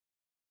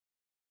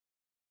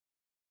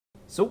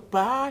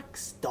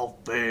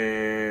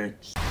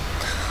SoapBoxDolphins.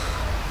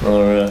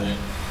 Alright.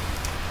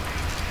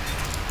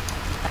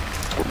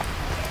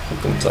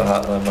 Welcome to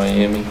Hotline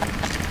Miami.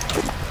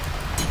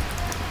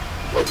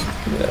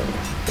 Yeah,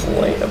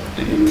 lamp,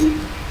 dude.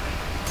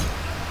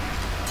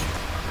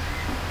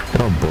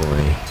 Oh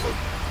boy.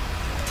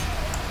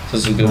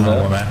 This is a good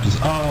map.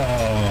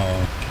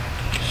 Oh.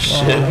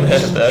 Shit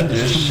map, that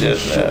is shit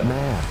map.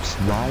 Maps.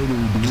 Why do we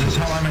do this?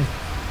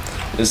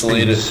 It's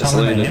late What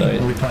are we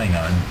tonight. playing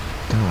on?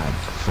 God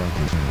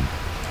fucking damn.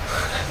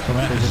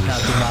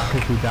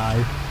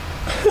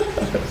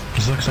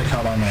 This looks like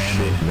Hotline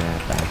Miami.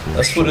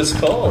 That's what it's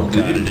called,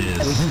 dude. It is.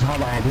 This is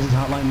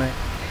Hotline Miami.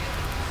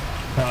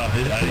 Oh,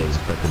 it is,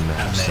 but the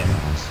map name.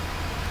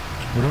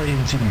 Where do I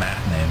even see the map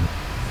name?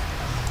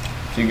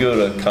 If you go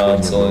to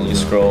console and you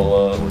scroll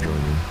up,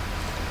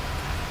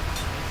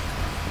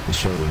 It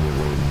showed when you're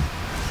loading.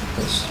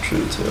 that's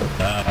true too.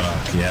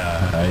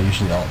 Yeah, I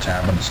usually alt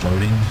tab when it's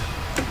loading.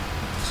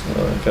 So,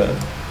 okay.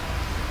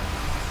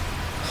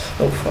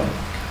 Oh fuck.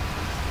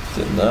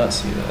 Did not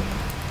see that.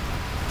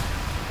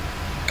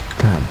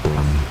 God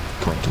damn,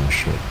 collecting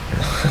shit.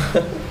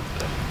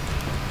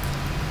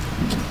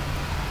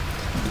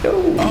 Yo!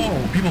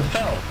 Oh, people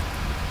fell.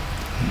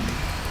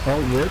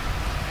 Oh, rip.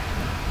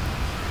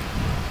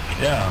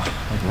 Yeah,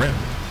 like rip.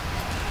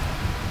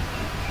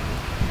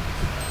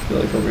 I feel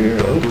like over here.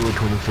 Oh. Do it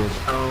 25th.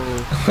 Oh.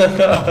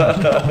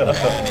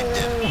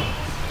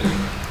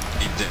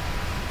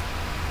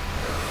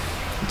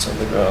 It's on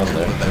the ground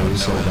there. That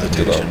was so Get up.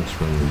 addictions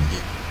from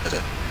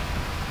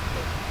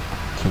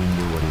King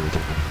knew what he was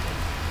doing.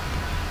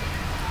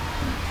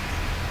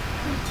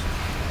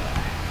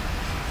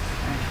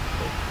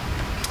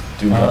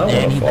 Do not want to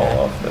Annie fall back.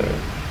 off there.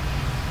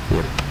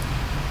 Yep.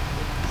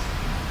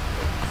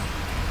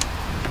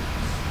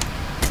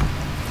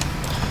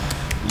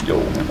 Yo.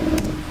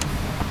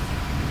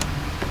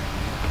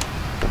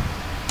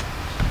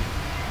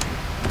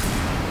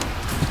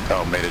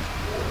 Oh, made it.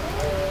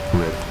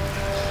 Rip.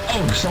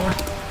 Oh, someone.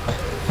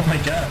 Oh my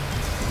god.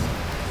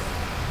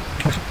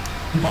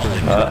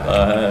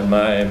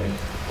 Miami.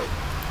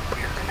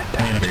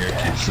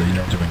 So you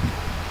know what I'm doing.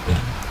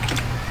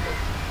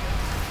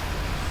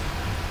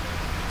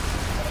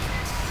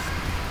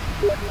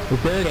 We're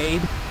good,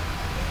 Abe.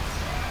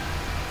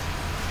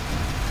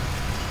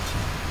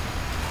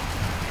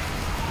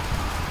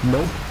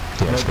 Nope.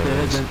 Yes, Nope, there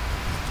there is. isn't.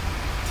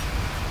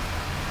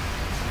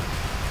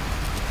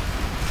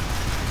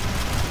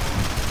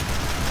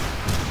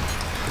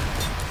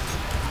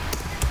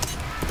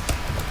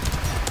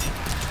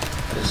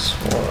 This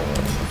one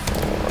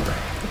before.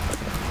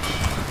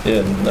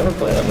 Yeah, never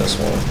played on this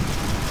one.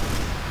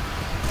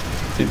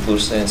 People are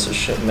saying it's a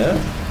shit map.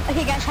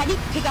 Okay guys, how do you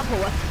pick up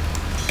a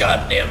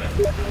God damn it.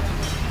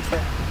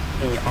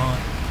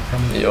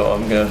 Yo,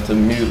 I'm gonna have to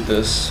mute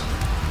this.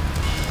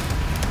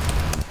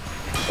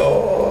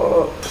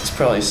 Oh, it's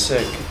probably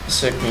sick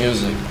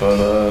music,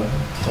 but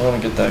don't wanna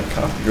get that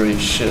copyright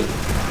shit.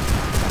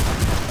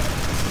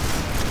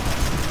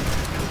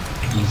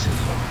 Easy.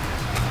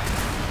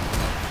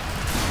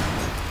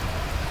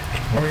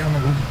 Are we on the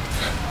roof?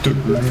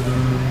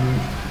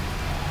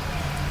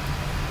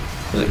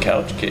 There's a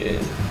couch cade.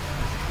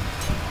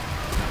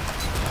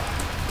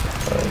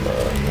 I'm on the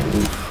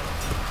roof.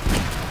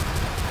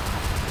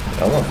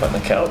 I wanna find the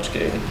couch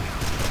cade.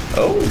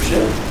 Oh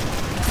shit.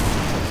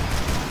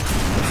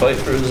 Fight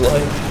for his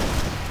life.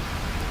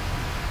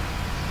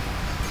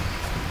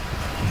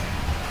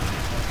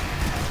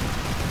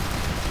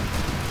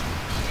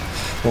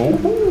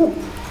 Oh,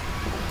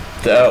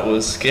 that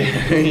was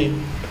scary.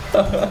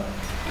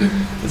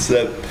 It's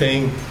that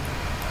ping.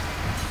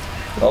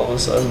 All of a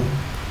sudden.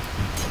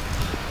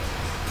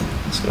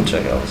 Let's go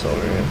check out what's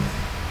over here.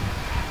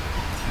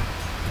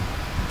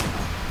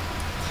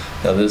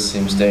 Now this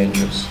seems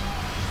dangerous.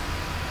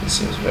 This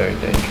seems very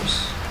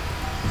dangerous.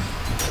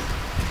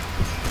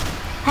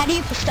 How do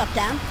you put stuff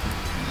down?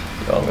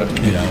 Yo, I'm gonna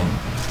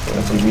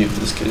have to mute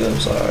this kid, I'm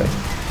sorry.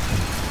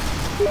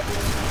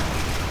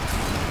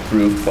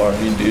 Roof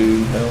party,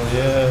 dude, hell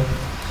yeah.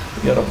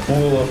 We got a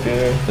pool up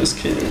here. This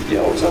kid,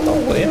 yo, it's on the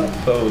lamp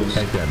post.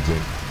 Take that,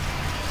 Jake.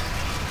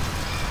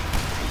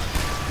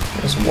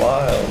 It's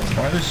wild.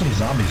 Why are there some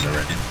zombies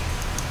already?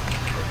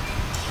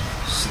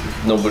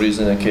 Nobody's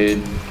in a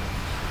cade.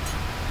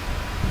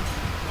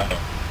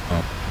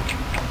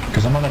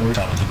 Because I'm on the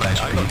rooftop with a bunch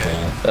of people.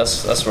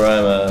 That's where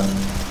I'm at.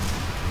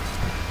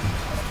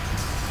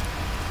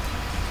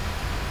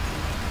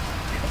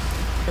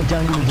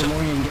 Down in the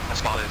DeLorean.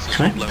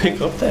 Can I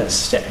pick up that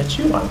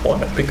statue? I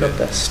want to pick up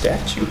that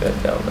statue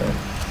head down there.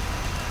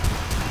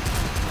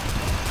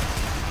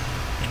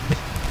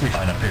 We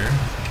fine up here.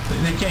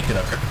 They can't get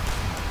up here.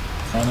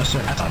 Unless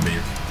they're zombie.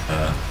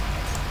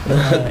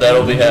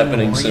 That'll be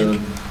happening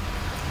soon.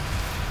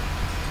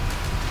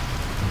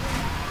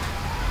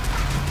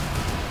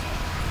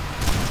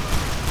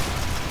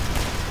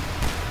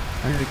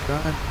 I heard a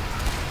gun.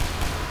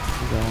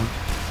 I'm going.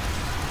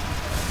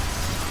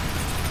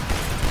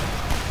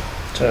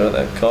 Check out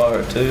that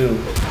car too.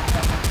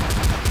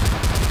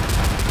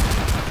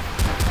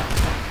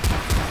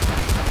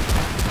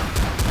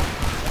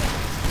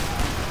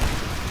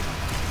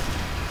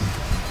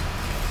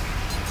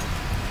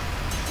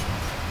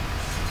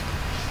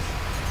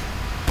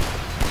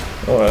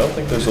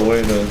 think there's a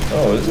way to...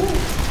 Oh, is it?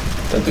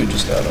 That dude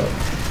just got up.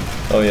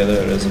 Oh yeah,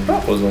 there it is. The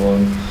prop was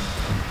alone.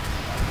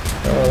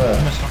 How about that?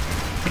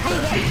 How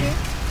you get here?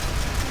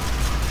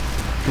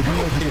 The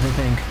wheel here, I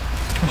think.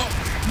 Oh,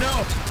 no!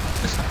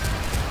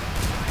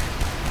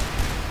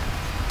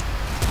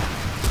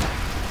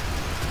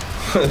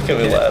 It's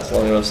gonna be last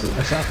long enough to...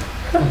 I saw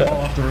him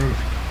fall off the roof.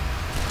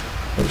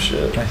 Oh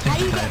shit. I How think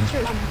do you he get died.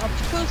 through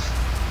obstacles?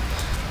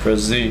 Press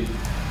Z.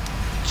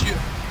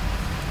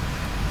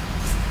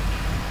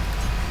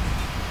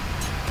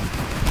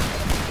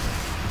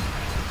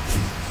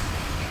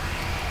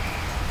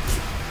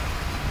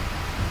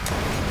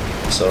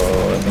 So I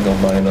think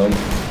I'll line up.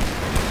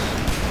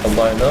 I'll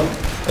line up,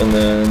 and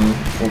then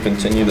we'll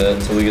continue that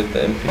until we get the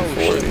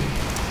MP40.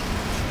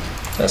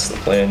 That's the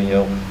plan,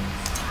 yo.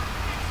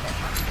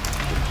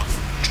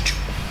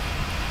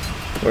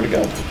 Where'd it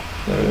go?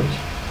 There it is.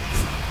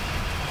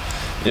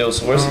 Yo,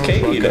 so where's the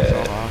cade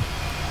at?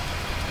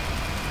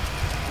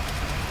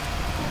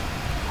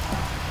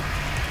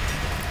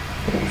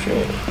 Oh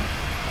shit.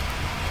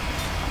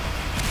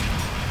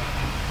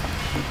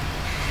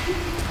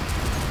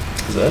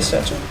 Is that a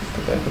statue? I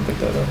think I can pick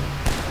that up.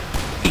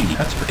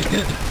 That's pretty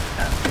good.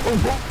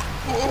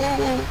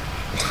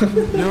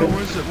 Yo,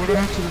 where's it? What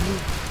happened to the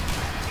move?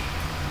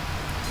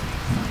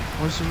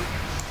 Where's the...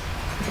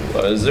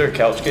 Is there a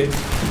couch cade?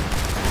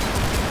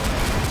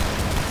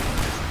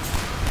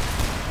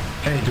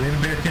 Hey, do we have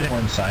a barricade on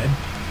one side?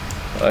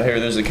 I hear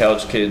there's a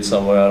couch cade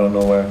somewhere, I don't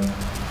know where.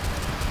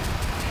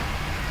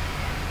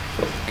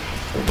 Fuck,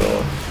 we're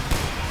going.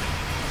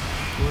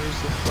 Where's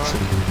the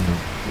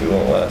front? We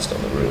won't last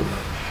on the roof.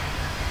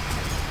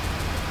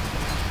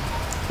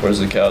 Where's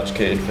the couch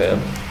cade,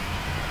 fam?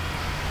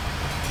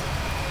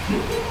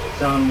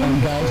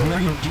 Guys,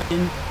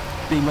 Legion,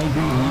 they might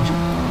be Legion.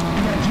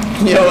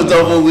 Yo,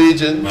 double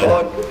Legion,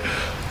 fuck.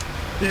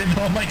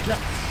 Oh my god.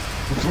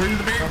 Where's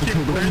the barricade? The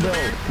Where's the window.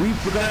 barricade? We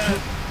forgot to...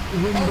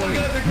 Window. Oh my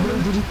god, they're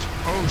coming.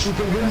 Oh, shoot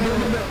the window.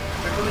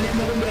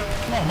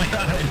 Oh my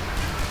god.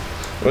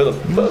 Where the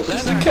fuck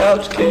is the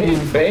couch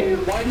cade, fam?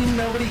 Why didn't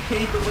nobody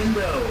cade the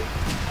window?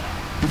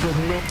 Because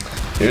no...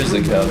 Here's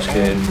the couch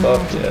cade,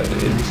 fuck yeah,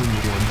 dude.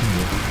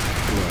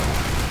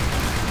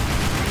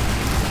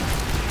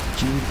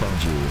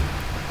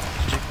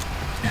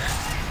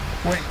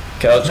 Wait.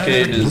 Couch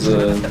cade is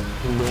the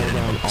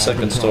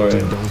second story, I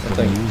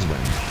think.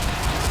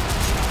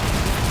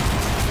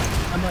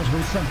 I must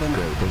win something.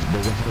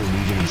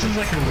 This is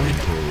like a weird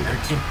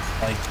barricade.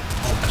 Like,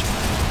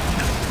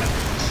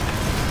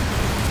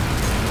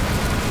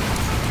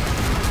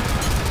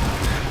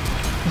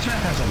 this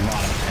map has a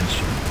lot of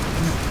tension.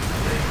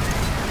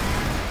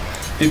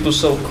 People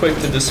so quick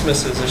to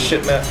dismiss it as a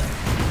shit map.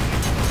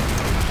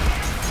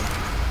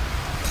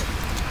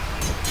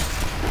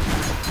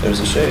 There's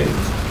a shade.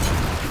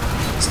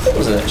 That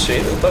wasn't a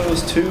shade, I thought it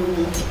was two.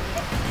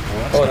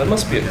 Oh, that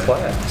must be a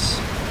class.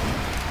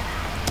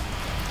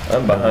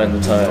 I'm behind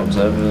the times,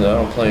 I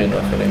don't play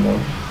enough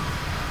anymore.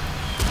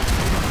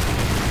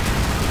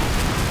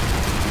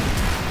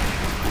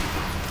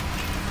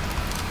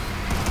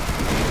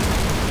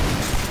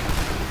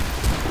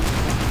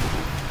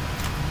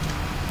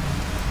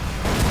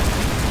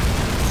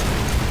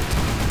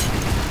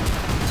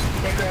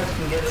 Kickers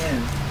can get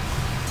in.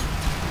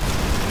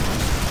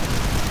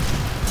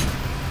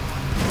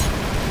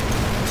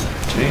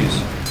 Jeez.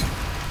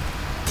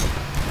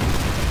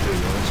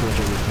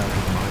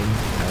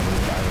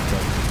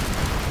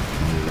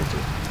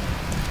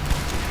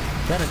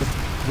 That is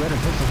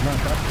not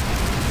up.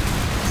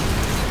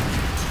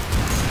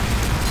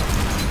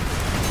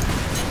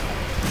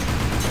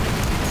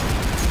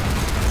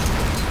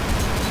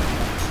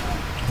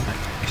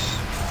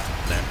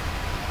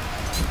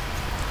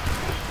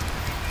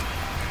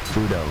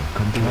 Fudo,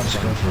 come to us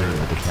at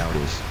the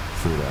counties.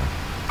 Fudo.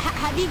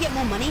 How do you get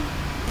more money?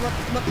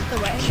 What's the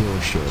way? Kill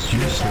shit.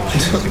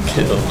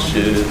 Kill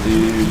shit,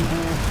 dude.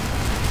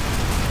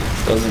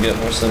 Doesn't get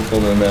more simple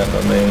than that,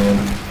 my man.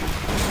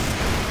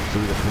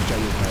 Fudo, come check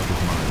your pack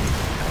with mine.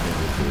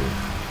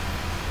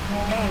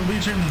 Oh,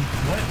 Legion,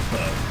 what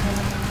the?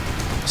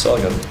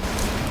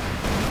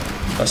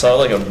 I saw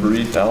like a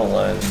brief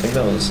outline. I think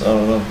that was, I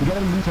don't know. We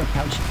gotta move our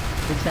couch.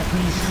 Fix that,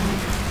 please.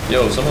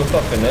 Yo, someone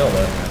fucking nailed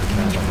that.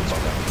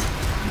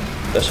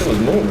 That shit was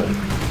moving.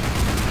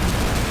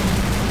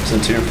 It's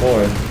in tier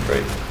 4.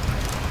 Great.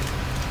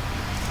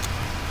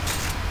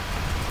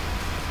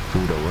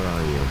 Fudo, where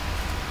are you?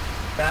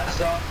 Fast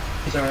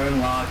songs are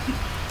unlocked.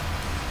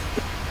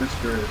 We're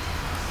screwed.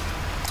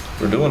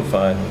 We're doing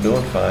fine. We're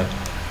doing fine.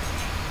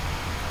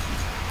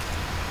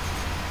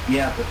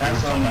 Yeah, but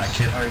fast You're songs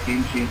kid. are a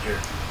game changer.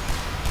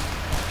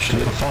 Should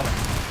have thought it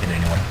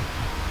anyway.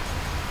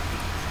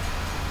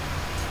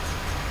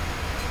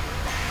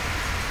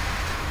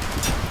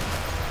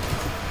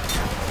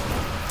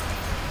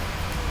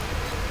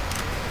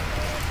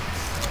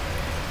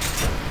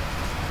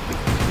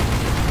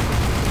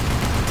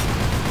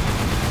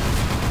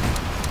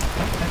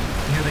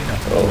 Here they go.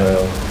 Oh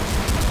hell.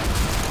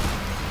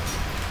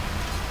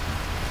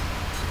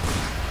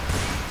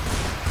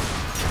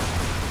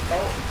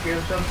 Oh,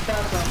 here's some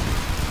fast songs.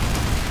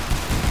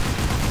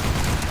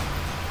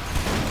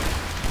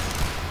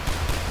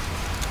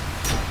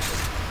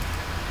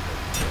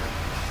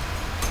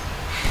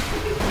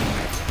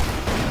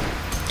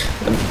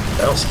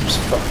 Blast keeps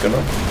fucking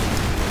up.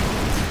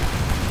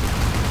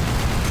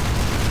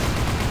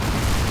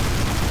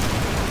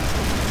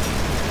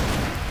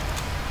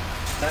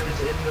 That is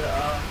in the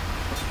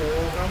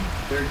full room.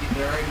 They're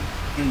already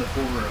in the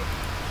full room.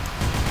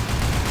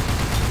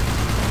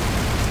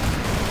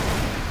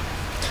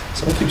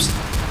 Someone keeps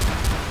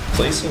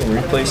placing and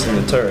replacing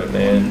the turret,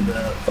 man.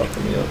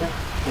 Fucking me up.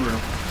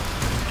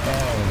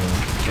 Oh,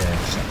 okay.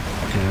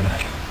 Good.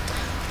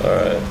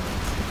 Alright.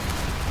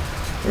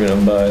 We're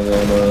gonna buy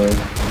that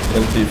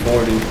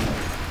MP40.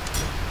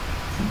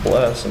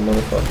 Blast some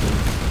motherfucker.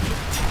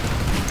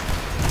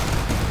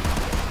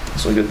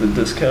 So we get the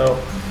discount.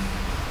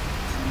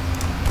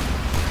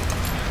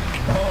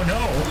 Oh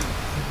no!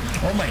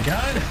 Oh my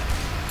god!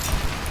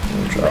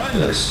 We'll drop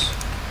this.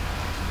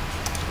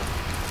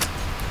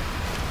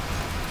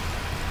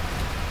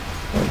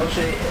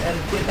 Okay, and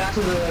get back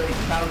to the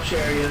couch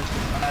area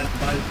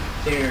by the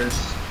stairs.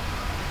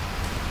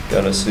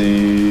 Gotta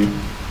see.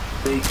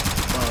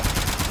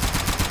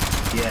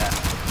 Yeah.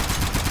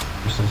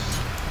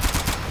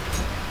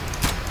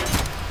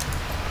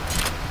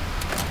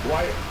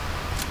 Why?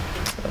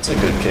 That's a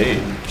good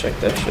cade. Check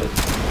that shit.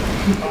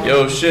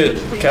 Yo,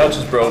 shit. Couch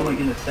is broke. Oh my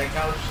goodness, that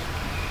couch.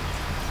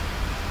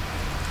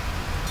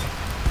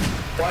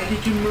 Why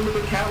did you move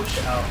the couch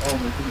out? Oh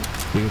my goodness.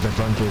 Because the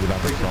front is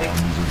about to fall and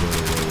these are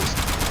ways.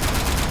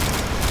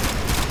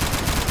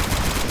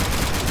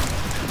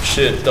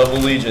 Shit, double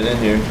legion in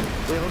here. We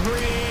have a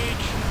breach!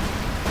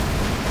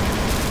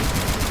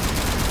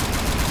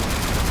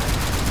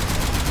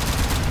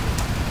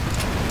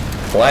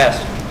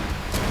 Blast.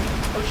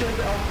 Oh shit,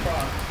 the alpha.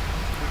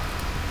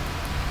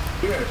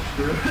 Here,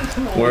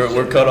 screw.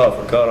 We're cut off.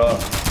 We're cut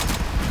off.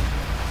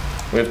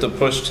 We have to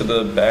push to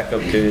the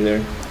backup cade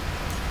there.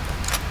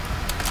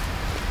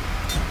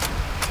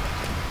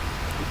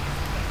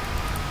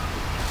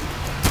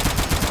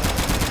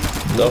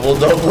 Double,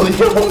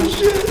 oh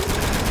shit!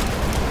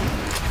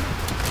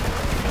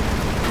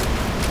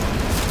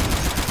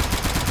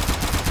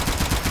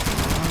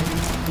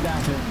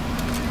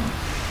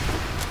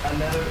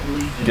 Another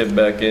legion. Get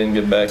back in,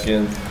 get back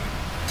in.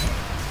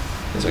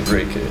 He's a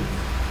great kid.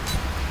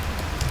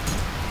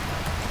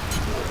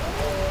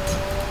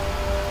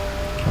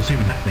 What's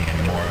even happening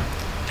anymore?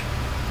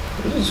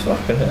 Where's his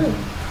fucking head?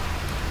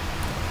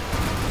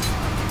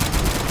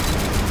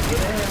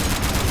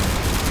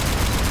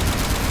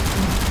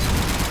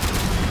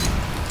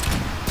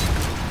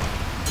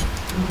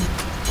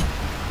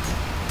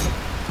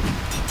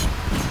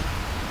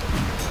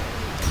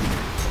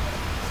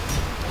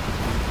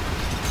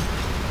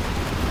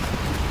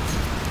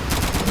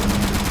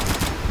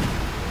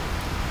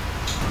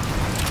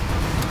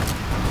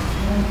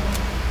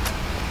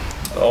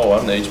 Oh,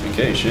 I'm the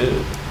HBK, shit.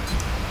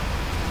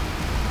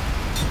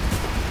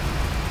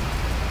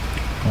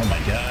 Oh my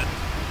god.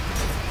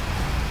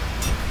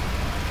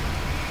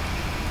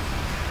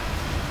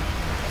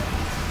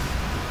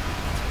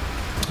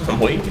 I'm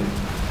waiting.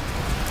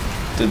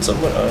 Did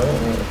someone?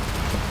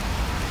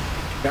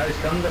 Guys,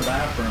 come to the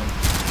bathroom.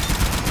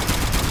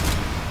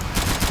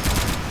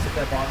 Get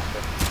that box.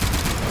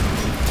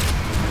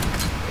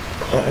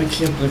 I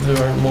can't believe there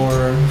aren't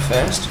more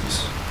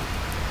fasties.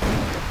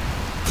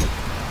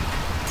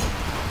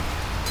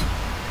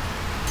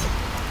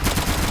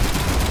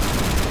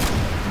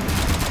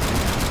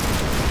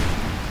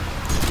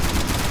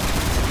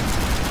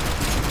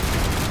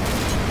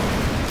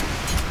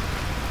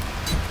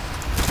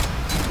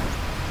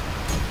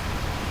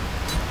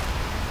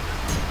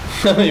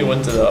 He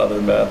went to the other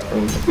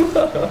bathroom.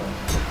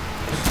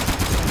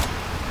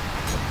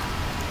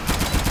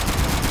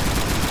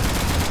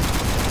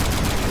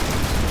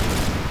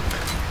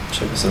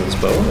 Check this in this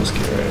bonus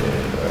gear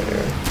right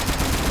here.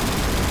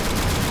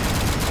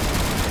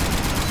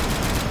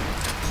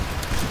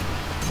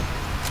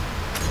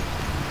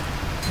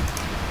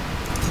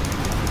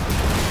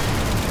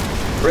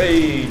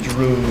 Rage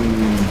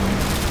room.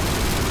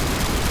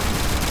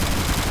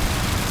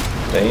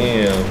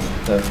 Damn,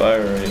 that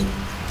fire rate.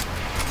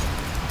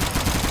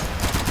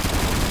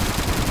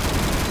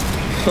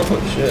 Oh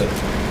shit.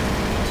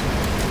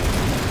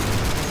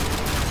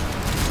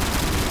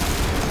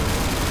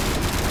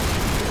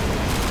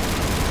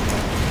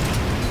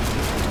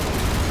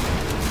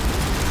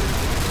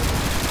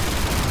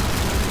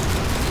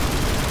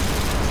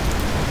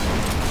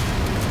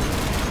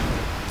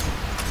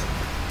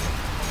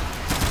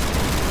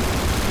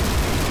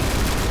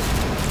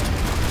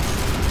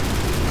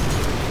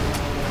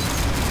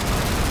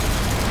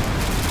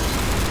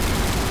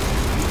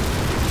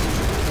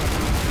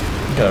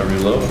 Gotta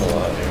reload a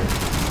lot here.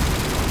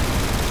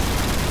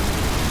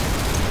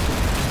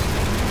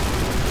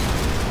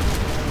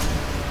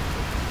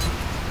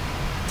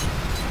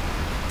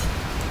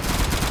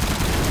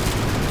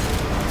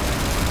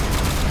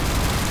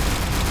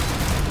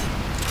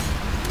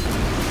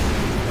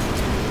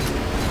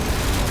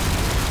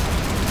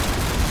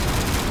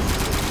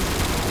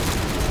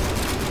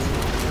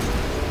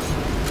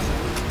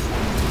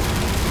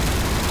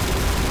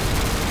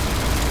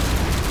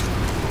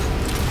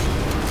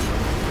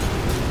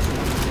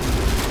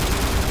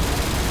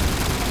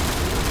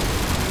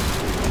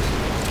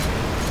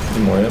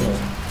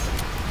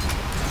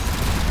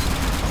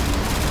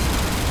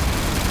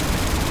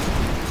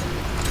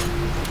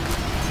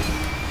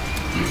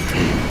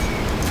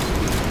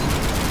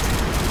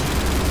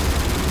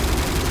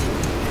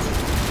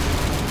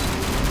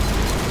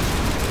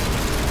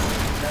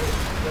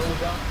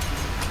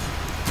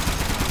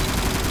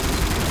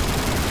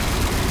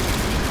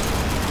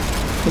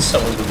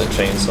 Someone's with a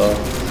chainsaw.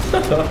 A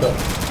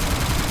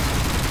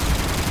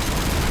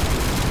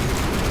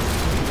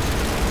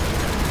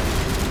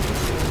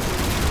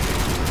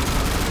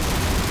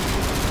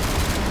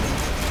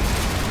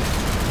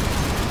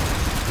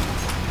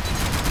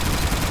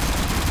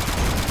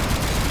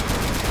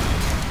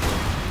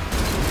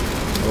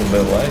little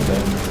bit of lag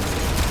then.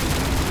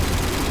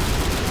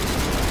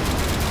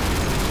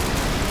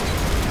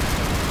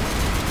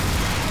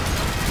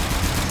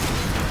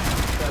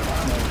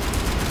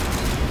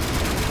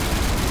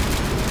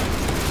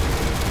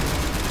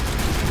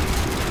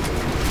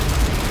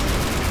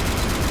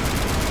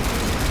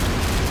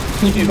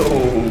 Yo,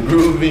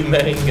 groovy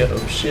mango,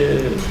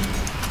 shit.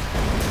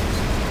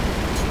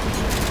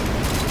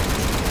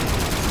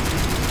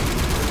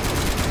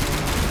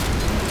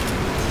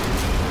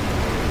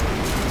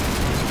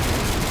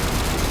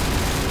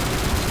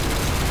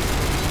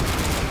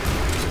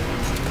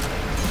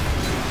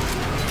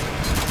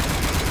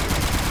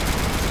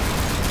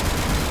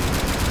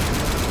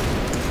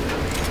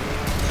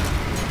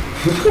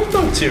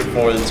 Tier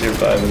 4 and Tier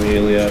 5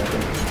 immediately after.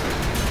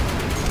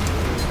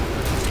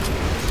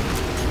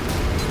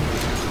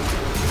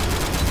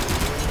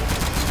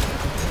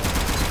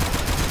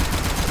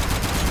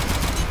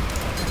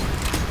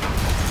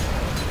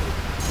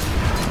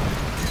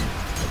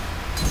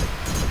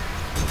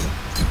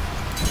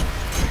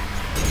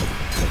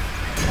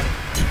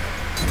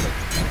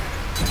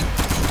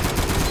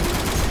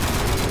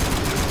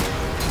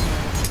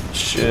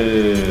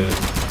 Shit.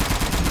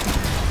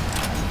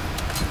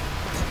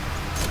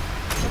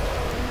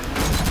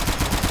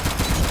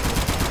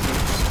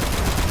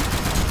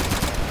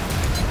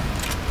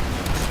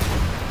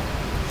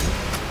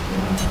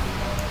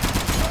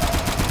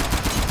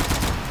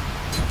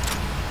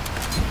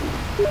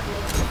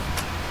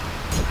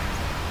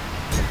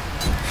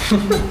 I'm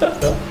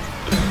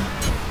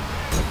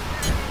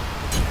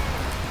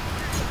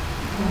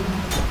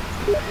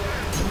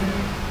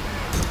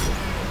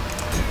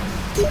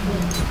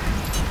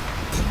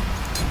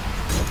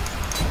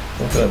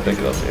gonna pick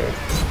it up here.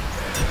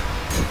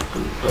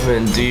 I'm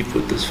in deep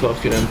with this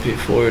fucking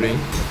MP40.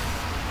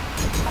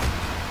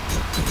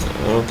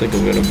 I don't think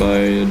I'm gonna buy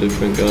a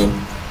different gun.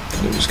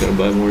 I'm just gonna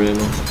buy more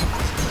ammo.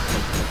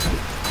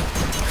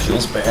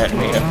 Feels bad,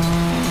 man.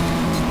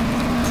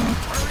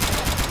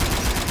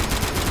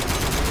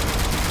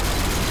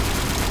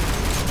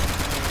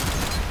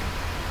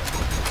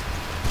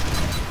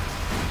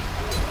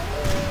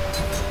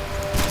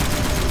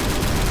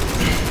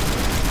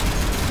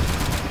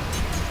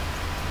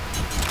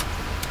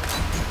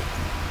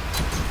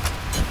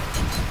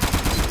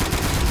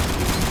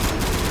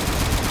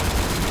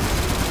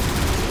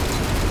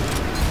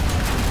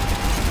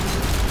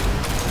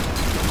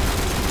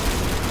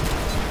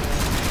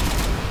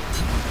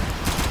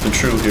 The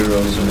true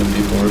heroes are the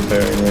people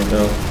repairing right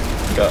now.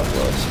 God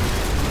bless.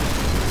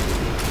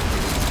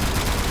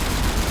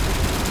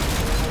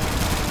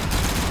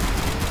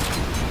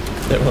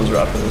 Everyone's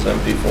rocking this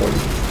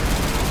MP40.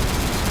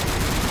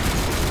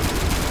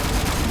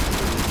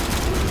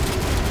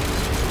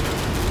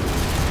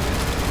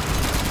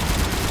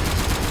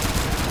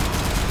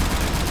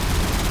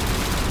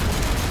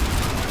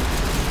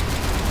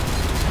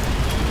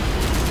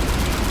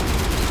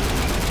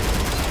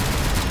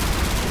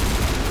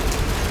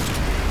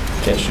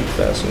 Can't shoot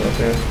fast enough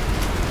here.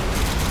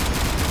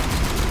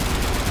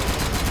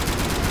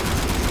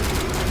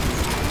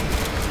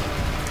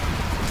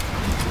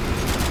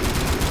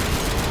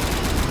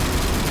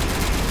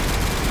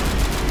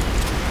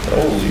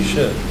 Holy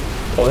shit.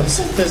 Oh, that's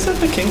that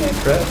the King Head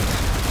Crab?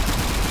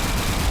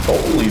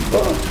 Holy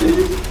fuck,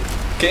 dude.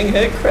 King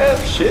Head Crab,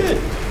 shit.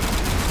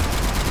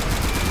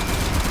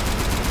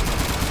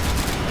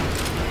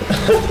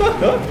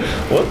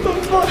 What the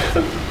fuck?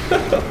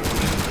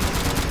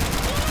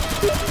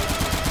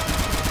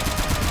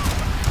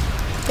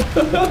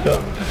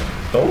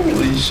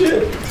 Holy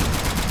shit.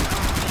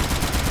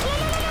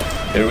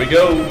 Here we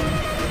go.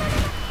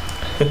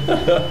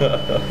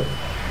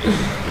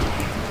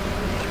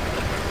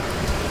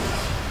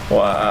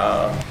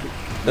 Wow.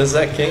 This is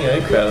that King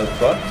Egg Crab that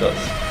fucked us.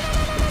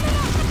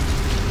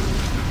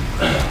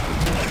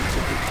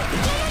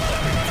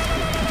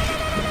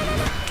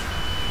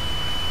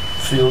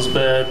 Feels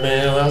bad,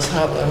 man. That's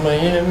Hotline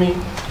Miami.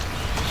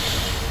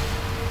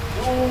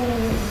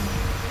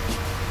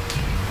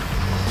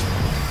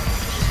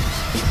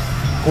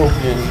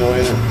 Hope you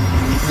enjoyed it.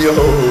 Yo!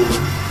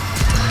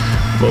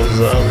 Most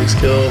zombies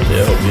killed.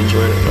 Yeah, hope you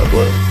enjoyed it. God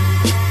bless.